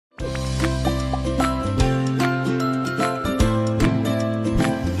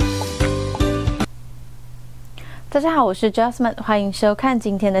大家好，我是 Jasmine， 欢迎收看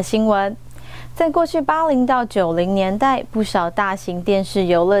今天的新闻。在过去80到90年代，不少大型电视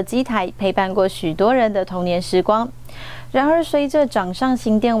游乐机台陪伴过许多人的童年时光。然而，随着掌上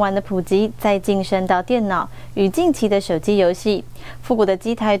型电玩的普及，再晋升到电脑与近期的手机游戏，复古的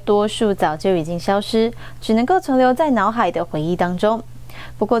机台多数早就已经消失，只能够存留在脑海的回忆当中。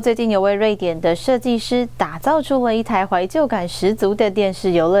不过，最近有位瑞典的设计师打造出了一台怀旧感十足的电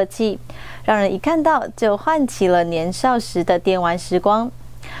视游乐器，让人一看到就唤起了年少时的电玩时光。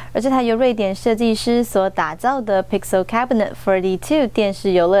而这台由瑞典设计师所打造的 Pixel Cabinet 42电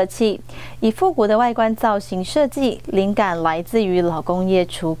视游乐器，以复古的外观造型设计，灵感来自于老工业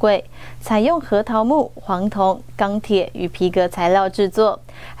橱柜，采用核桃木、黄铜、钢铁与皮革材料制作，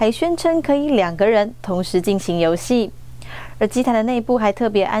还宣称可以2个人同时进行游戏。而机台的内部还特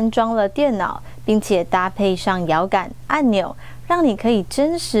别安装了电脑，并且搭配上摇杆、按钮，让你可以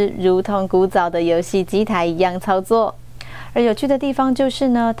真实如同古早的游戏机台一样操作。而有趣的地方就是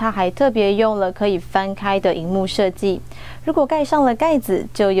呢，它还特别用了可以翻开的萤幕设计，如果盖上了盖子，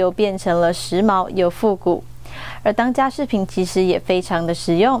就又变成了时髦又复古。而当家饰品其实也非常的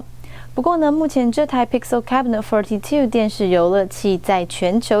实用。不过呢，目前这台 Pixel Cabinet 42电视游乐器在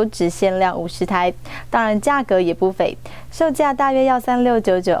全球只限量50台，当然价格也不菲，售价大约要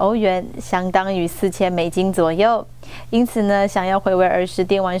3699欧元，相当于4000美金左右。因此呢，想要回味儿时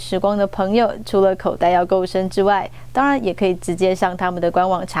电玩时光的朋友，除了口袋要够深之外，当然也可以直接上他们的官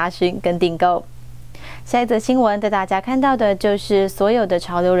网查询跟订购。下一则新闻带大家看到的就是所有的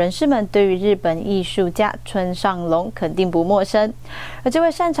潮流人士们对于日本艺术家村上隆肯定不陌生，而这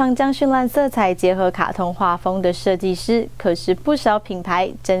位擅长将绚烂色彩结合卡通画风的设计师，可是不少品牌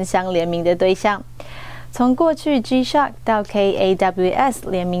争相联名的对象。从过去 G-Shock 到 KAWS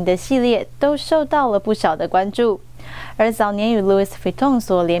联名的系列，都受到了不少的关注。而早年与 Louis Vuitton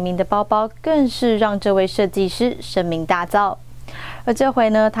所联名的包包，更是让这位设计师声名大噪。而这回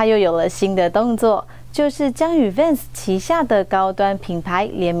呢，他又有了新的动作，就是将与 Vans 旗下的高端品牌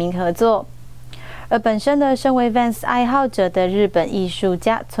联名合作。而本身呢，身为 Vans 爱好者的日本艺术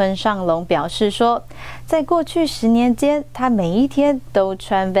家村上隆表示说，在过去10年间，他每一天都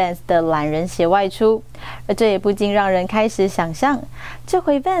穿 Vans 的懒人鞋外出。而这也不禁让人开始想象，这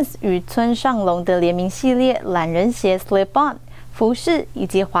回 Vans 与村上隆的联名系列懒人鞋 Slip-On、服饰以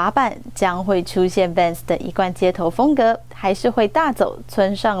及滑板将会出现 Vans 的一贯街头风格，还是会大走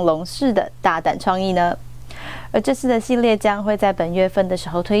村上隆式的大胆创意呢？而这次的系列将会在本月份的时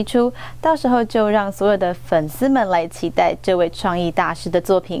候推出，到时候就让所有的粉丝们来期待这位创意大师的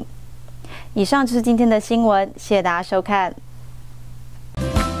作品。以上就是今天的新闻，谢谢大家收看。